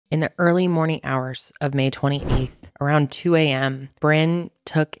In the early morning hours of May 28th, around 2 a.m., Brynn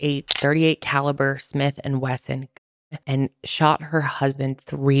took a .38 caliber Smith & Wesson and shot her husband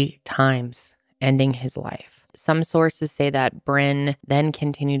 3 times, ending his life. Some sources say that Brynn then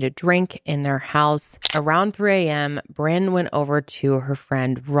continued to drink in their house. Around 3 a.m., Brynn went over to her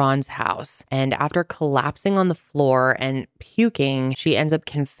friend Ron's house, and after collapsing on the floor and puking, she ends up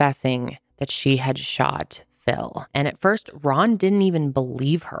confessing that she had shot Phil. And at first, Ron didn't even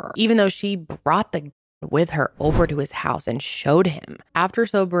believe her, even though she brought the with her over to his house and showed him. After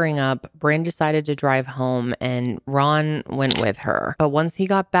sobering up, Brynn decided to drive home and Ron went with her. But once he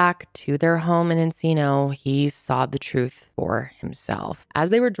got back to their home in Encino, he saw the truth for himself. As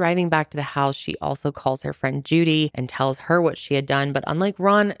they were driving back to the house, she also calls her friend Judy and tells her what she had done. But unlike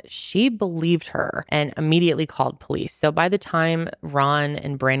Ron, she believed her and immediately called police. So by the time Ron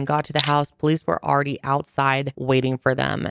and Brynn got to the house, police were already outside waiting for them.